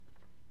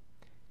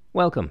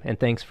Welcome, and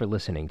thanks for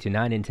listening to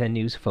 9 in 10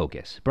 News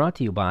Focus, brought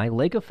to you by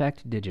Lake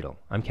Effect Digital.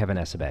 I'm Kevin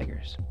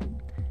Essabaggers.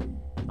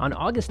 On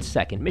August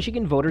 2nd,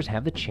 Michigan voters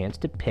have the chance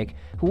to pick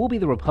who will be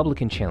the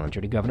Republican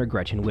challenger to Governor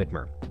Gretchen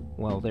Whitmer.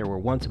 Well, there were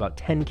once about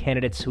 10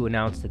 candidates who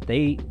announced that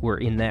they were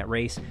in that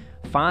race.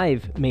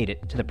 5 made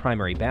it to the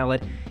primary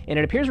ballot, and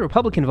it appears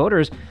Republican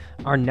voters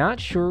are not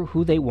sure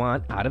who they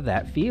want out of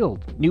that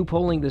field. New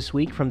polling this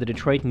week from the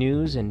Detroit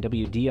News and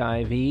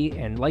WDIV,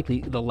 and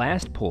likely the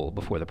last poll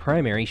before the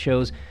primary,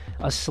 shows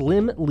a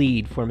slim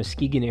lead for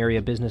Muskegon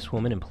area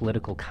businesswoman and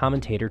political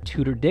commentator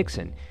Tudor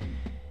Dixon.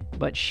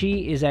 But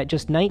she is at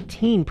just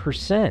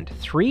 19%.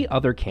 3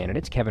 other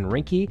candidates, Kevin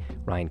Rinke,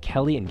 Ryan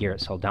Kelly, and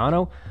Garrett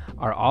Soldano,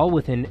 are all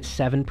within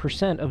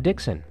 7% of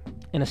Dixon.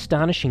 An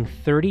astonishing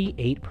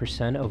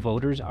 38% of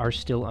voters are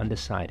still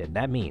undecided.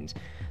 That means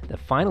the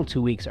final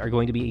 2 weeks are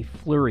going to be a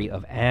flurry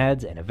of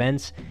ads and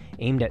events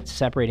aimed at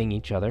separating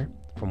each other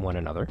from one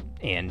another.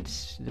 And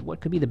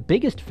what could be the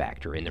biggest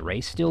factor in the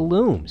race still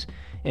looms: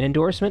 an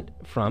endorsement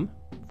from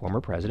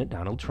former President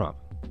Donald Trump.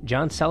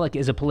 John Selleck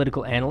is a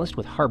political analyst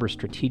with Harbor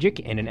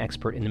Strategic and an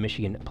expert in the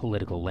Michigan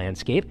political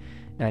landscape.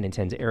 9 in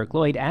 10's Eric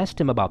Lloyd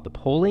asked him about the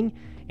polling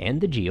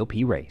and the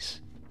GOP race.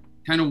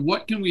 Kind of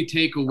what can we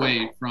take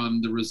away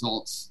from the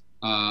results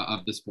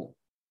of this poll?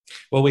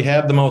 Well, we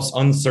have the most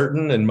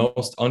uncertain and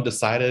most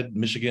undecided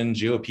Michigan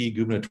GOP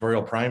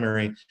gubernatorial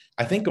primary,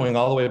 I think, going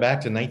all the way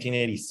back to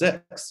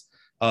 1986,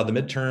 the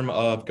midterm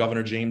of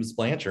Governor James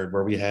Blanchard,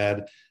 where we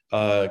had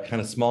a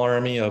kind of small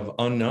army of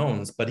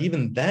unknowns. But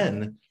even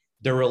then,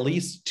 there were at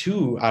least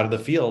 2 out of the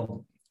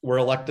field were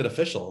elected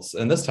officials.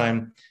 And this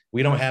time,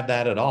 we don't have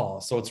that at all.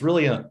 So it's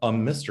really a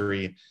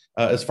mystery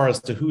as far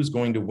as to who's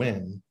going to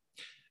win.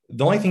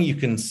 The only thing you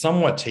can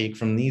somewhat take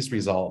from these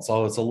results,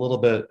 although it's a little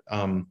bit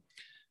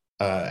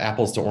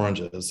apples to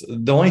oranges,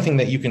 the only thing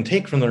that you can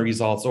take from the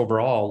results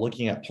overall,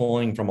 looking at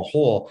polling from a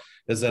whole,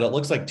 is that it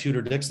looks like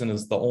Tudor Dixon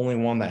is the only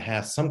one that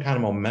has some kind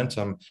of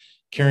momentum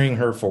carrying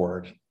her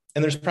forward.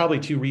 And there's probably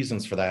 2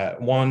 reasons for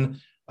that.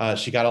 One,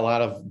 she got a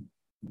lot of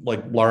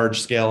large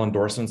scale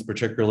endorsements,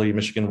 particularly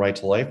Michigan Right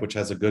to Life, which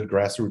has a good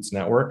grassroots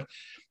network.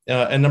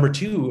 And number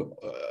 2,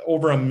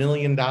 over $1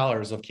 million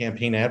of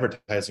campaign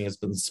advertising has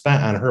been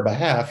spent on her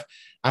behalf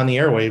on the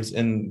airwaves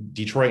in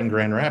Detroit and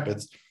Grand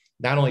Rapids,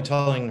 not only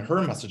telling her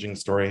messaging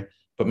story,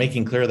 but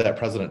making clear that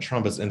President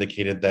Trump has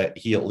indicated that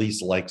he at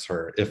least likes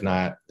her, if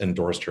not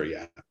endorsed her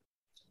yet.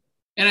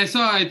 And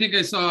I think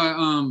I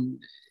saw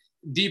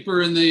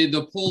deeper in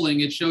the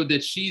polling, it showed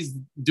that she's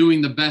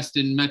doing the best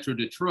in Metro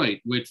Detroit,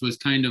 which was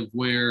kind of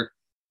where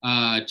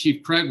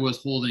Chief Craig was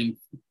holding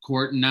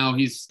court, and now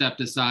he's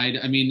stepped aside.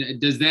 I mean,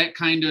 is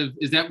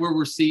that where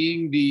we're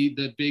seeing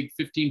the big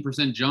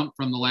 15% jump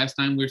from the last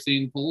time we were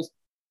seeing polls?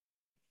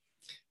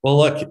 Well,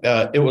 look,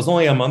 it was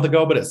only a month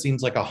ago, but it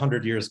seems like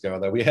 100 years ago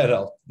that we had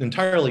an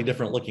entirely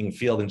different looking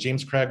field, and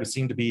James Craig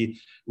seemed to be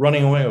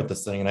running away with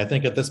this thing. And I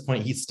think at this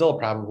point, he still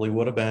probably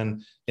would have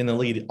been in the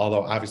lead,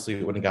 although obviously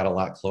it would have got a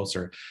lot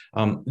closer.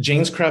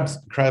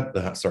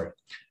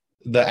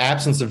 The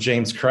absence of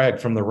James Craig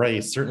from the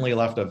race certainly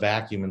left a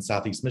vacuum in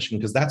Southeast Michigan,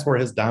 because that's where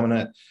his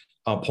dominant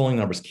polling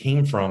numbers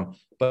came from.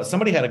 But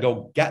somebody had to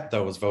go get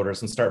those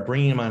voters and start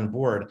bringing them on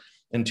board.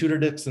 And Tudor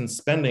Dixon's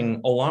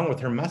spending, along with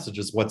her message,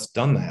 is what's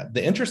done that.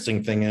 The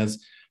interesting thing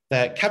is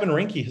that Kevin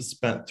Rinke has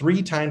spent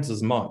 3 times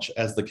as much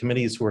as the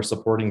committees who are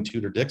supporting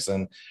Tudor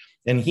Dixon,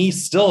 and he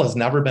still has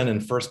never been in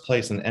first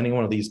place in any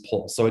one of these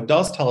polls. So it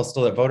does tell us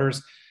still that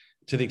voters,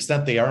 to the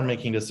extent they are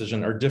making a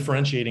decision, are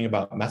differentiating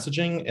about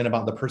messaging and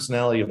about the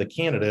personality of the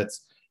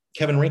candidates.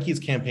 Kevin Rinke's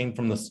campaign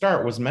from the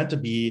start was meant to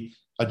be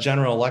a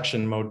general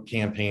election mode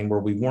campaign where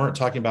we weren't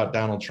talking about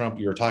Donald Trump.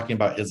 We were talking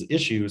about his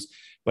issues,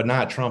 but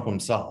not Trump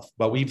himself.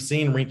 But we've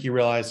seen Rinke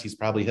realize he's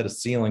probably hit a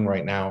ceiling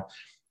right now.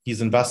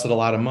 He's invested a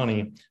lot of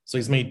money. So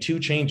he's made 2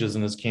 changes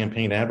in his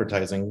campaign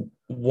advertising.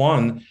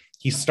 One,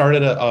 he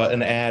started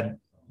an ad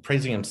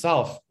praising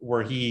himself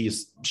where he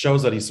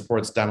shows that he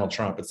supports Donald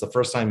Trump. It's the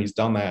first time he's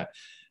done that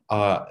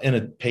in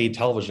a paid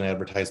television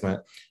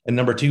advertisement. And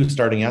number 2,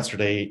 starting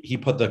yesterday, he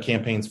put the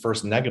campaign's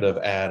first negative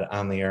ad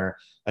on the air,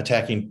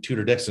 attacking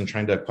Tudor Dixon,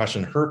 trying to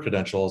question her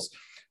credentials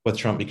with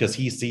Trump, because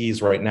he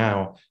sees right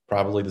now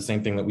probably the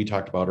same thing that we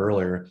talked about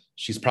earlier.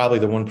 She's probably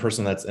the one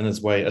person that's in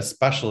his way,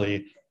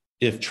 especially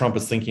if Trump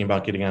is thinking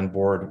about getting on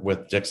board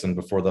with Dixon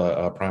before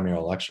the primary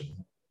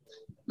election.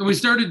 And we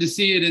started to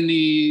see it in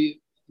the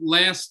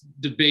last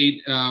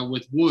debate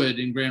with Wood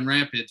in Grand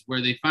Rapids,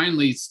 where they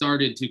finally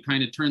started to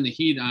kind of turn the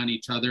heat on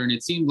each other. And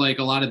it seemed like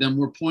a lot of them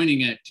were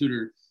pointing at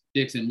Tudor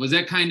Dixon. Was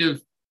that kind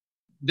of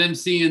them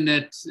seeing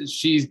that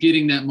she's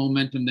getting that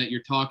momentum that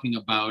you're talking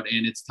about,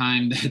 and it's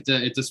time that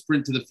it's a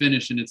sprint to the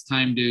finish and it's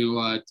time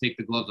to take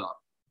the gloves off?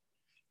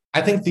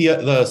 I think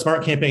the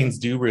smart campaigns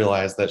do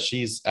realize that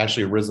she's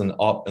actually risen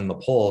up in the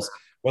polls.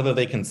 Whether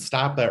they can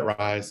stop that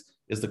rise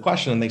is the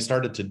question, and they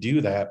started to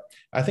do that.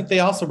 I think they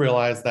also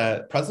realize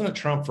that President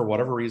Trump, for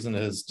whatever reason,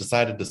 has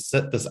decided to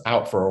sit this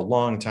out for a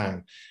long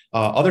time.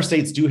 Other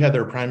states do have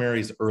their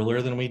primaries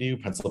earlier than we do.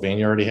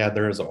 Pennsylvania already had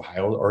theirs.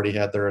 Ohio already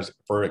had theirs,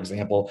 for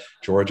example,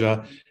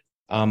 Georgia.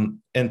 And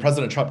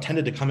President Trump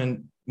tended to come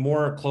in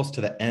more close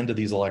to the end of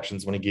these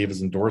elections when he gave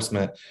his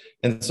endorsement.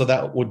 And so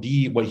that would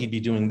be what he'd be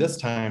doing this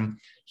time.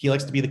 He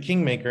likes to be the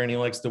kingmaker and he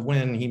likes to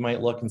win. He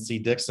might look and see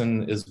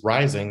Dixon is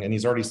rising and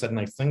he's already said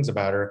nice things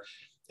about her.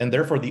 And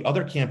therefore, the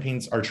other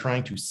campaigns are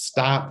trying to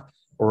stop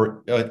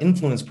or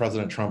influence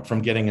President Trump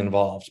from getting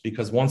involved,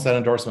 because once that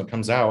endorsement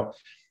comes out,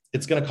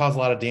 it's going to cause a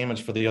lot of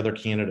damage for the other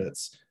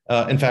candidates.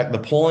 In fact, the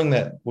polling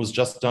that was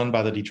just done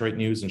by the Detroit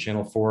News and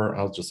Channel 4,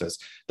 I'll just say this,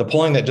 the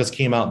polling that just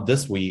came out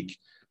this week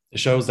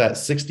shows that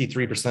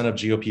 63% of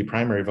GOP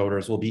primary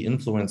voters will be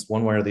influenced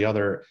one way or the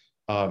other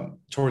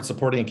towards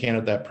supporting a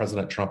candidate that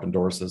President Trump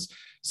endorses.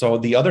 So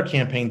the other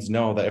campaigns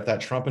know that if that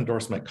Trump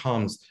endorsement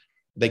comes,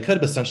 they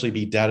could essentially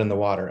be dead in the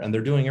water. And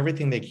they're doing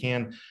everything they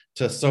can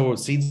to sow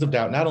seeds of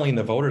doubt, not only in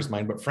the voters'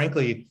 mind, but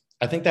frankly,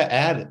 I think that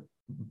ad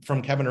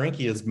from Kevin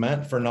Rinke is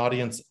meant for an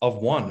audience of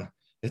one.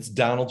 It's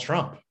Donald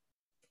Trump.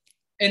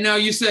 And now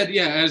you said,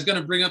 yeah, I was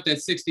going to bring up that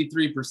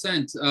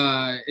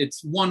 63%.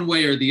 It's one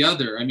way or the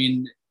other. I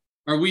mean,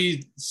 are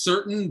we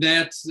certain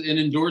that an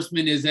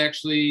endorsement is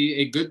actually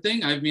a good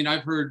thing? I mean,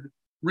 I've heard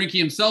Rinke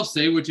himself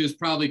say, which is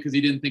probably because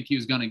he didn't think he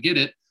was going to get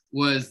it,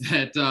 was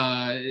that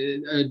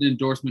an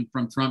endorsement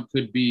from Trump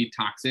could be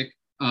toxic.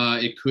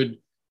 It could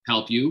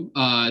help you.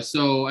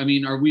 So, I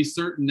mean, are we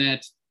certain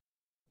that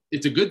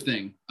it's a good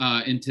thing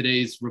in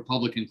today's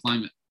Republican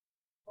climate?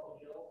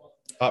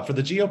 For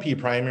the GOP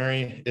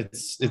primary,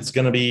 it's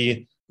going to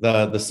be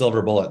the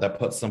silver bullet that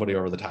puts somebody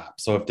over the top.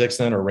 So if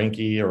Dixon or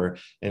Rinke,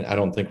 and I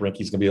don't think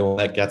Rinke's going to be the one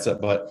that gets it,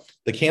 but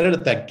the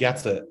candidate that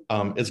gets it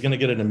is going to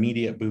get an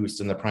immediate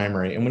boost in the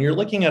primary. And when you're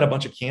looking at a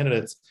bunch of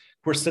candidates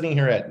who are sitting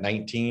here at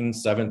 19,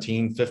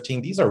 17,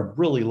 15, these are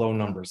really low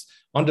numbers.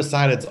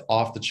 Undecided's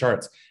off the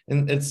charts.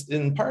 And it's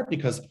in part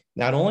because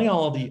not only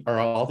are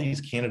all these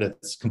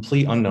candidates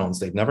complete unknowns.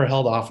 They've never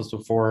held office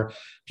before.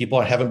 People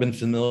haven't been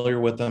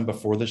familiar with them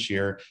before this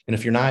year. And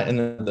if you're not in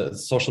the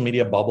social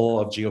media bubble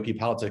of GOP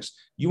politics,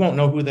 you won't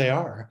know who they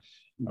are,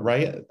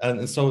 right?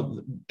 And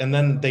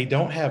then they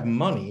don't have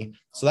money.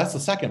 So that's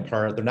the second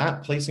part. They're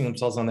not placing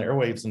themselves on the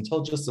airwaves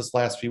until just this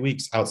last few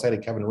weeks outside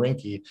of Kevin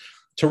Rinke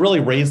to really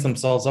raise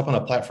themselves up on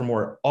a platform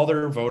where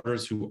other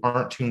voters who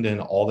aren't tuned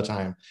in all the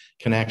time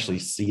can actually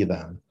see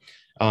them.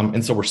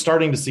 And so we're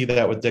starting to see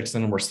that with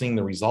Dixon, and we're seeing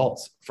the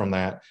results from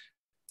that.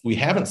 We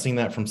haven't seen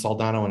that from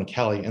Soldano and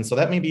Kelly. And so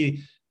that may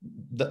be,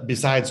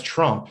 besides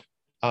Trump,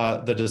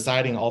 the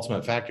deciding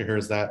ultimate factor here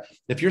is that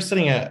if you're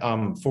sitting at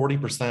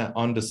 40%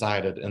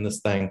 undecided in this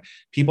thing,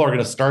 people are going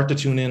to start to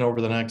tune in over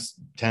the next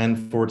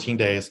 10, 14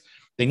 days.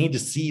 They need to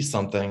see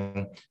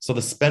something. So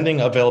the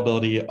spending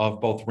availability of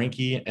both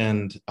Rinke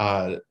and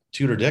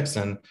Tudor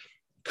Dixon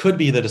could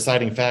be the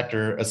deciding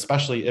factor,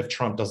 especially if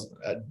Trump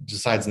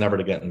decides never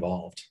to get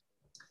involved.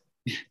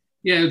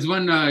 Yeah, it's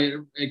when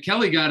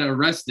Kelly got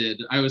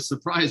arrested. I was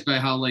surprised by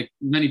how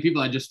many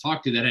people I just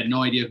talked to that had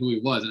no idea who he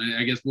was. And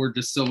I guess we're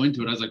just so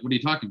into it. I was like, what are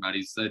you talking about?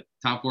 He's a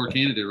top 4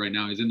 candidate right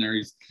now. He's in there.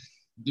 He's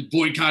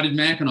boycotted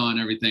Mackinac and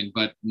everything,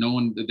 but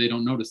they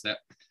don't notice that.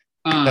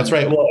 That's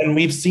right. Well, and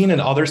we've seen in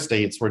other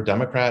states where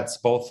Democrats,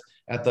 both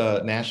at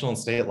the national and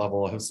state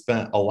level, have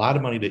spent a lot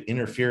of money to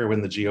interfere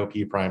in the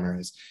GOP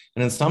primaries.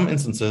 And in some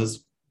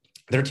instances,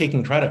 they're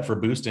taking credit for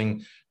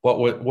boosting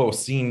what was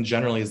seen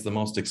generally as the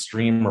most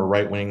extreme or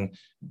right-wing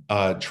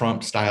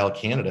Trump-style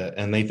candidate.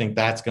 And they think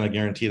that's going to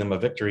guarantee them a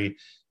victory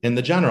in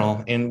the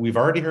general. And we've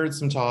already heard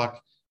some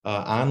talk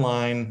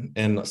online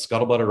and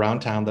scuttlebutt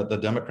around town that the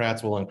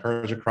Democrats will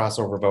encourage a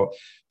crossover vote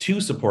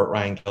to support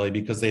Ryan Kelly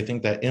because they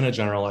think that in a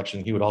general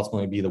election, he would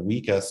ultimately be the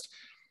weakest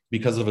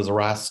because of his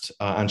arrest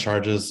on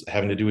charges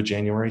having to do with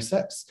January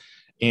 6th.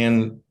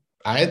 And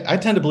I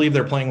tend to believe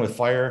they're playing with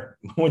fire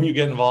when you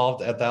get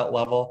involved at that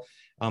level.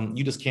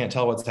 You just can't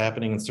tell what's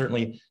happening. And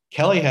certainly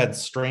Kelly had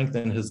strength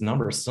in his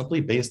numbers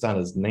simply based on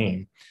his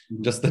name.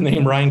 Just the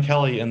name Ryan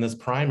Kelly in this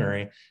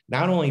primary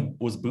not only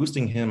was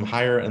boosting him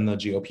higher in the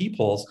GOP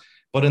polls,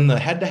 but in the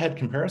head-to-head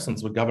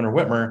comparisons with Governor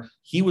Whitmer,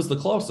 he was the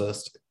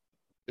closest,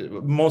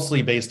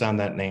 mostly based on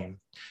that name.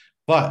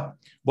 But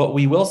what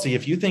we will see,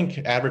 if you think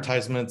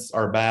advertisements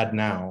are bad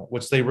now,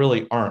 which they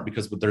really aren't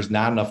because there's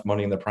not enough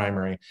money in the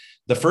primary,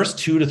 the first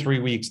 2 to 3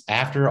 weeks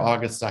after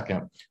August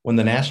 2nd, when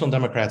the National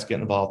Democrats get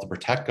involved to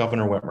protect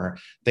Governor Whitmer,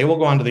 they will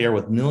go onto the air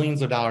with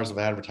millions of dollars of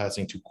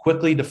advertising to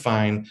quickly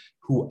define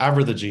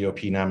whoever the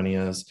GOP nominee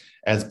is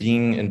as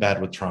being in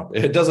bed with Trump.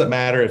 It doesn't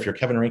matter if you're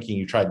Kevin Rinke and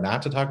you tried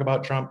not to talk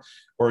about Trump,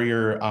 or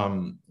you're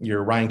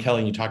Ryan Kelly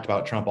and you talked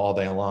about Trump all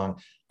day long.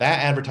 That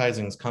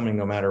advertising is coming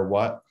no matter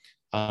what.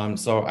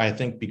 So I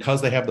think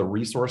because they have the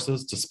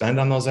resources to spend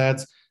on those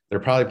ads, they're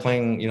probably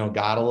playing,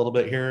 God a little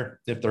bit here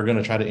if they're going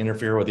to try to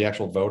interfere with the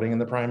actual voting in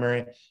the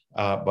primary.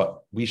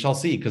 But we shall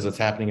see because it's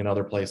happening in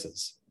other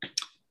places.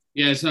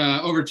 Yes,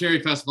 over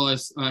Cherry Festival, I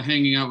was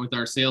hanging out with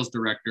our sales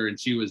director, and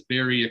she was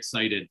very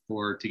excited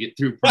to get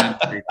through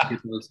primary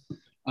because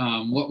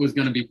what was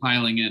going to be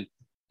piling in.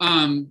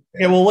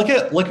 Yeah, well, look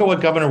at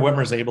what Governor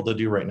Whitmer is able to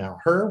do right now.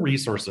 Her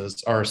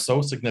resources are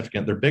so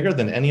significant. They're bigger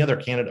than any other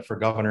candidate for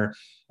governor,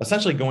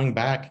 essentially going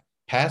back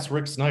past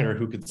Rick Snyder,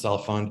 who could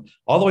self-fund,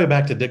 all the way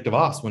back to Dick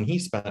DeVos when he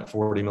spent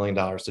 $40 million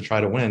to try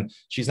to win.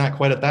 She's not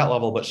quite at that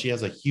level, but she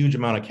has a huge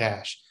amount of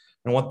cash.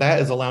 And what that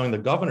is allowing the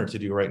governor to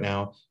do right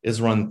now is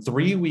run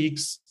 3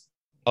 weeks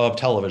of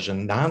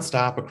television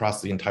nonstop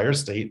across the entire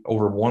state,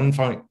 over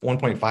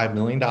 $1.5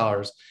 million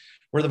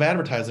worth of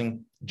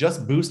advertising,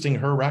 just boosting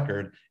her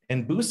record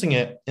and boosting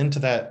it into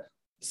that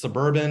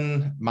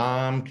suburban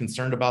mom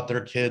concerned about their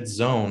kids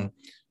zone,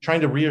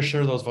 trying to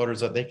reassure those voters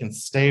that they can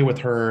stay with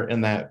her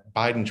in that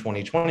Biden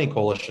 2020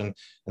 coalition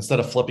instead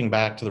of flipping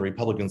back to the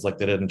Republicans like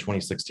they did in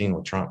 2016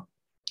 with Trump.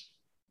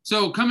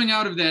 So coming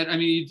out of that, I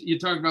mean, you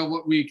talk about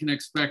what we can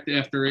expect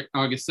after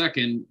August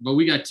 2nd, but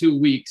we got 2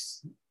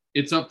 weeks.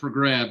 It's up for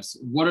grabs.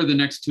 What are the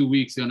next 2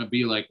 weeks going to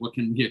be like? What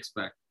can we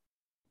expect?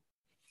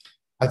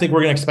 I think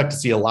we're going to expect to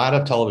see a lot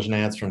of television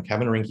ads from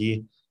Kevin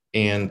Rinke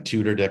and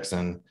Tudor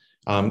Dixon.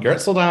 Garrett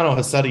Soldano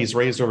has said he's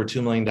raised over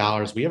 $2 million.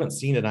 We haven't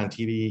seen it on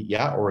TV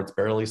yet, or it's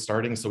barely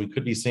starting. So we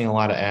could be seeing a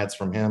lot of ads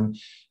from him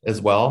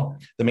as well.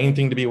 The main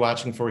thing to be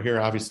watching for here,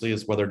 obviously,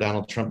 is whether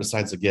Donald Trump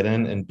decides to get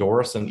in,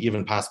 endorse, and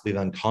even possibly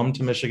then come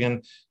to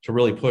Michigan to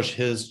really push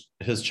his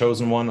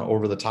chosen one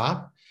over the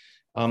top.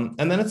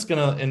 And then it's going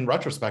to, in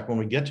retrospect, when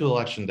we get to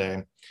Election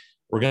Day,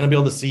 we're going to be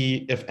able to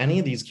see if any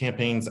of these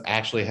campaigns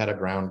actually had a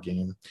ground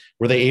game.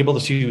 Were they able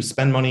to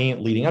spend money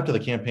leading up to the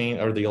campaign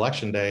or the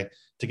election day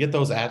to get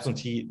those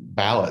absentee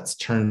ballots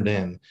turned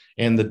in?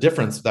 And the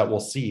difference that we'll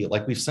see,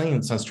 like we've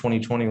seen since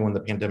 2020 when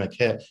the pandemic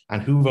hit, on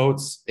who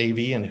votes AV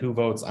and who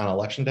votes on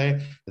election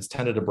day, has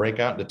tended to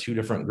break out into two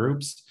different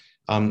groups.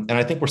 And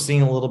I think we're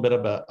seeing a little bit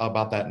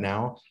about that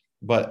now.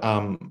 But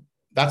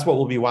that's what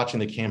we'll be watching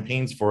the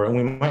campaigns for. And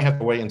we might have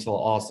to wait until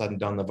all is said and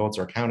done, the votes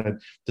are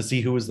counted, to see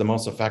who is the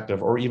most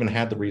effective or even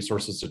had the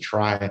resources to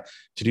try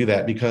to do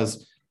that.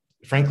 Because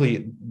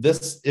frankly,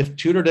 if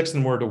Tudor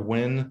Dixon were to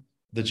win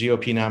the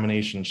GOP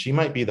nomination, she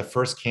might be the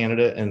first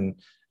candidate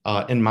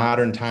in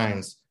modern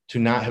times to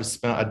not have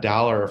spent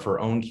 $1 of her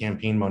own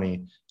campaign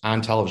money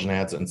on television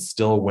ads and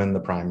still win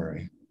the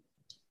primary.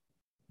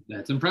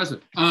 That's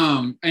impressive.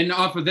 And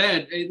off of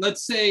that,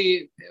 let's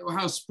say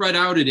how spread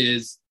out it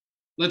is.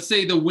 Let's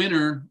say the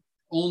winner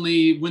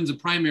only wins a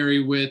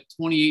primary with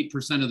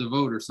 28% of the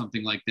vote or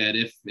something like that,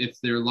 if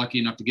they're lucky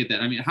enough to get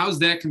that. I mean, how's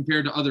that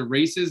compared to other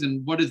races?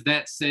 And what does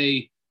that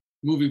say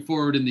moving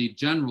forward in the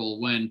general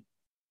when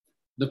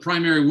the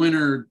primary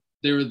winner,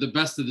 they were the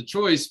best of the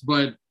choice,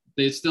 but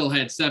they still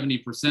had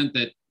 70%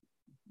 that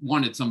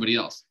wanted somebody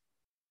else?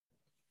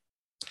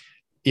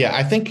 Yeah,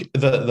 I think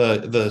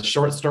the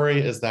short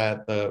story is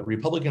that the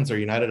Republicans are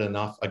united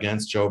enough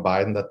against Joe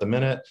Biden that the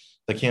minute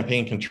the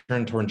campaign can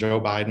turn toward Joe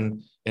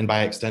Biden and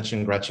by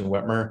extension Gretchen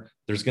Whitmer,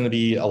 there's going to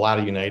be a lot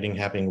of uniting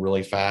happening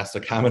really fast.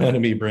 A common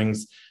enemy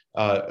brings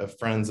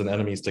friends and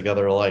enemies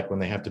together alike when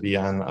they have to be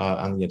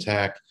on the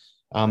attack.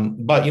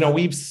 But,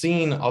 we've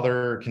seen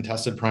other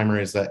contested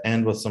primaries that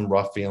end with some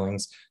rough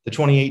feelings. The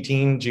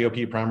 2018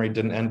 GOP primary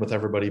didn't end with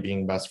everybody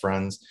being best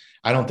friends.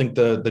 I don't think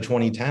the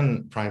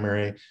 2010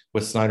 primary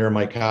with Snyder,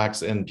 Mike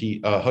Cox, and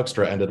Pete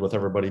Hoekstra ended with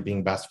everybody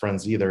being best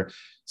friends either.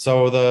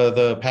 So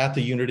the path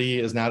to unity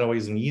is not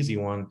always an easy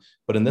one.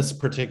 But in this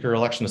particular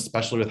election,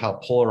 especially with how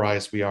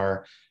polarized we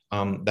are,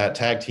 that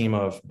tag team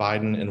of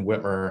Biden and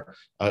Whitmer,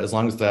 as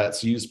long as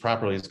that's used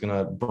properly, is going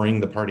to bring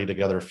the party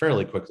together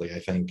fairly quickly, I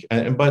think.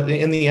 But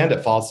in the end,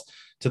 it falls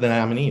to the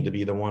nominee to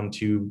be the one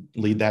to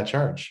lead that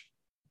charge.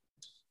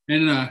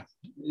 And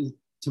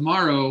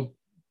tomorrow,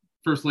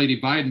 First Lady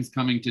Biden's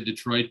coming to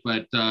Detroit,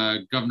 but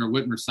Governor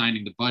Whitmer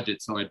signing the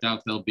budget, so I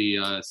doubt they'll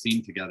be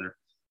seen together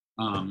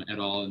at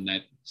all in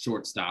that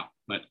short stop.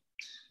 But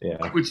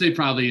yeah, which they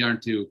probably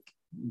aren't too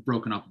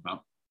broken up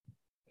about.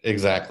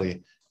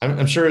 Exactly.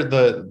 I'm sure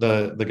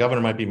the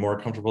governor might be more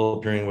comfortable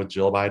appearing with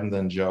Jill Biden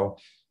than Joe.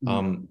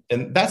 And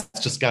that's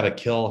just got to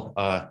kill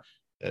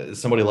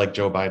somebody like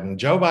Joe Biden.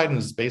 Joe Biden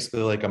is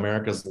basically like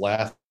America's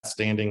last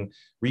standing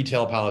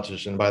retail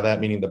politician. By that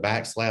meaning the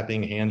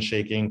backslapping,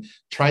 handshaking,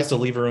 tries to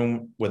leave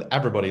room with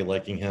everybody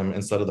liking him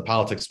instead of the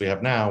politics we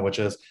have now, which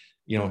is,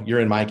 you're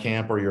in my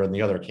camp or you're in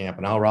the other camp,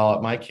 and I'll roll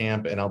out my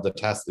camp and I'll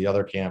detest the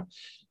other camp.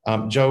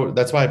 Joe,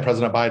 that's why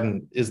President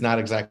Biden is not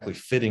exactly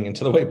fitting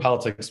into the way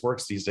politics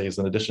works these days,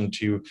 in addition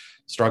to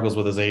struggles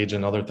with his age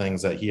and other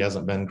things that he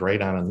hasn't been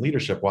great on in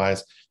leadership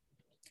wise.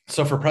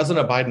 So for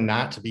President Biden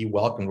not to be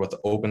welcomed with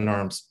open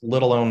arms,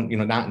 let alone,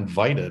 not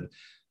invited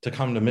to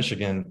come to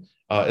Michigan,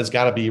 has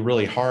got to be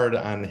really hard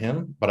on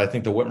him. But I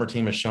think the Whitmer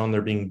team has shown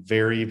they're being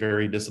very,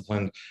 very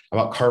disciplined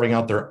about carving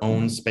out their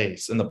own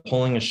space. And the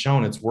polling has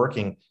shown it's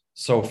working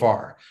so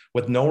far.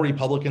 With no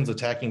Republicans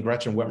attacking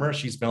Gretchen Whitmer,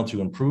 she's been able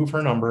to improve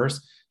her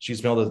numbers.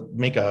 She's been able to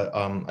make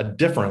a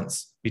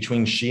difference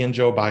between she and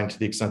Joe Biden, to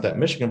the extent that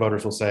Michigan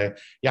voters will say,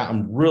 yeah,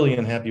 I'm really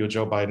unhappy with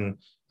Joe Biden.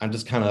 I'm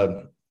just kind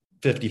of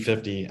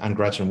 50-50 on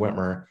Gretchen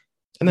Whitmer.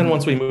 And then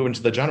once we move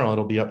into the general,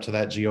 it'll be up to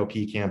that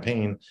GOP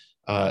campaign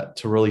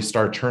to really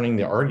start turning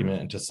the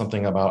argument into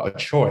something about a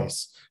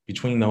choice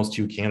between those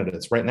two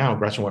candidates. Right now,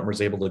 Gretchen Whitmer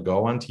is able to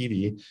go on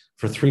TV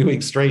for 3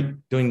 weeks straight,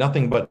 doing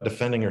nothing but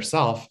defending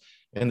herself.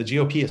 And the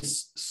GOP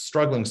is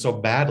struggling so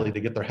badly to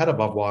get their head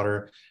above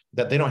water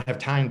that they don't have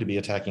time to be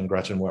attacking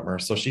Gretchen Whitmer.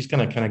 So she's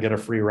going to kind of get a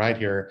free ride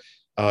here,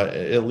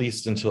 at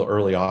least until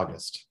early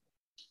August.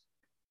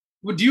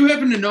 Well, do you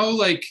happen to know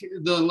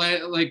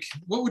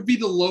what would be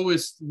the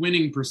lowest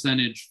winning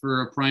percentage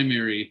for a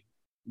primary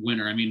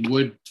winner? I mean,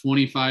 would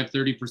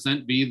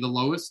 25-30% be the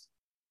lowest?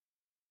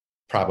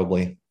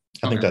 Probably.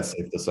 I think that's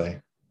safe to say.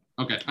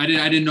 Okay. I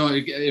didn't know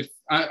if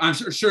I'm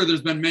sure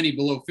there's been many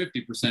below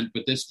 50%,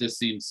 but this just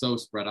seems so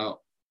spread out.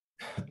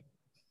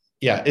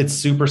 Yeah, it's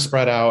super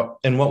spread out.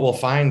 And what we'll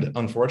find,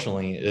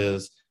 unfortunately,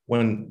 is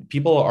when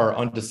people are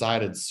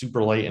undecided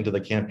super late into the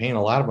campaign,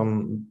 a lot of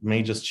them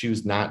may just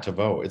choose not to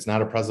vote. It's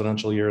not a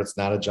presidential year. It's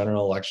not a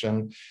general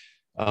election.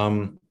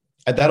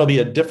 That'll be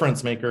a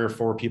difference maker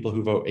for people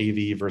who vote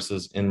AV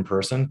versus in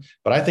person.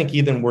 But I think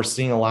even we're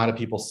seeing a lot of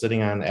people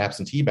sitting on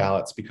absentee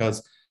ballots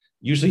because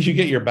usually you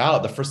get your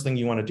ballot, the first thing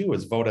you want to do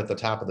is vote at the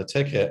top of the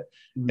ticket.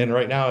 Mm-hmm. And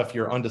right now, if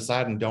you're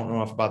undecided and don't know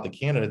enough about the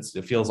candidates,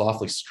 it feels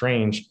awfully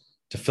strange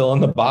to fill in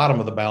the bottom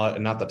of the ballot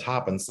and not the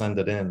top and send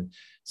it in.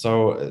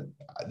 So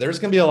there's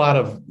going to be a lot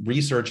of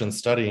research and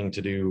studying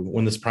to do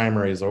when this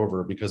primary is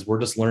over, because we're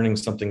just learning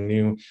something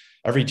new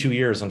every 2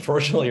 years.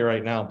 Unfortunately,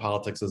 right now,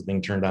 politics is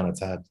being turned on its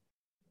head.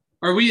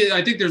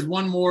 I think there's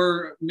one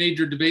more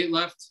major debate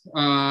left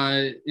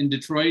in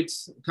Detroit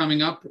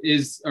coming up.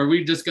 Are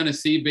we just going to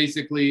see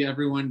basically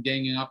everyone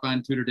ganging up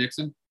on Tudor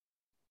Dixon?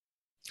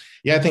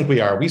 Yeah, I think we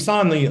are. We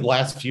saw in the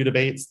last few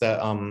debates that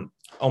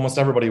almost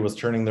everybody was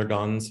turning their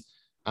guns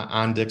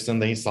on Dixon.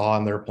 They saw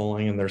in their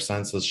polling and their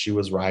census she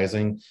was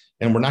rising,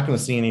 and we're not going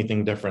to see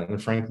anything different.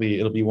 And frankly,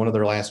 it'll be one of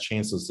their last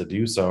chances to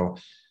do so.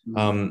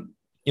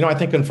 I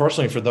think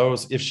unfortunately for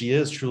those, if she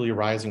is truly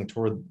rising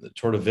toward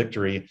a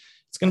victory,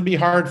 it's going to be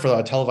hard for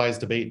a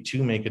televised debate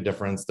to make a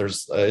difference.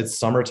 It's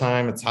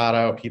summertime, it's hot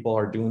out, people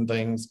are doing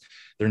things,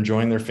 they're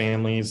enjoying their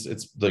families.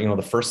 It's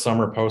the first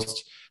summer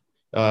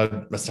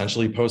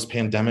essentially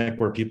post-pandemic,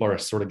 where people are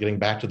sort of getting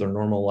back to their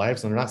normal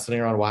lives, and they're not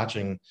sitting around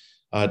watching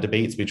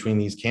debates between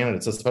these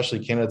candidates, especially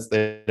candidates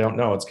they don't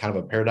know. It's kind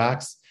of a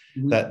paradox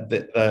that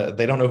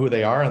they don't know who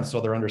they are, and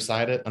so they're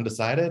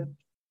undecided.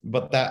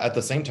 But that at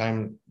the same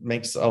time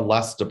makes a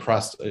less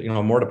depressed,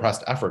 more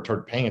depressed effort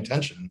toward paying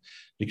attention,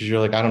 because you're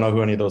like, I don't know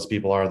who any of those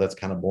people are. That's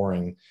kind of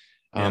boring.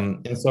 Yeah.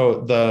 And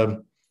so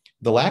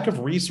the lack of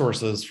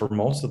resources for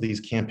most of these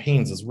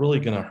campaigns is really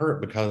going to hurt,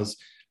 because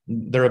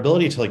their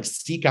ability to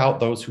seek out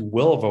those who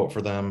will vote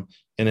for them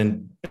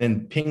and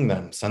ping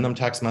them, send them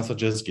text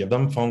messages, give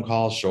them phone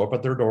calls, show up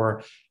at their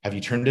door. Have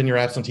you turned in your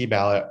absentee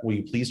ballot? Will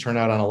you please turn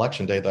out on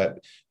election day? That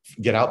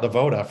get out the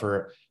vote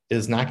effort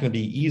is not going to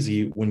be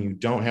easy when you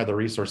don't have the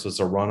resources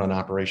to run an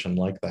operation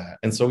like that.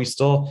 And so we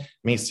still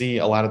may see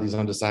a lot of these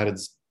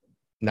undecideds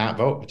not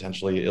vote,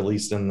 potentially, at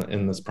least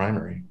in this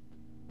primary.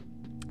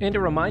 And a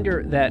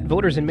reminder that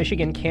voters in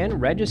Michigan can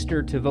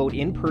register to vote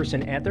in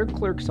person at their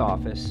clerk's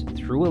office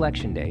through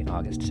Election Day,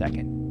 August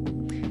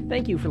 2nd.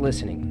 Thank you for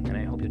listening, and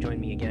I hope you'll join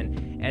me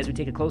again as we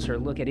take a closer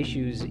look at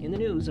issues in the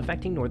news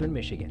affecting northern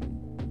Michigan.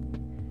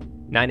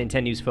 9 in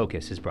 10 News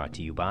Focus is brought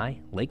to you by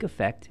Lake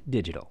Effect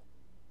Digital.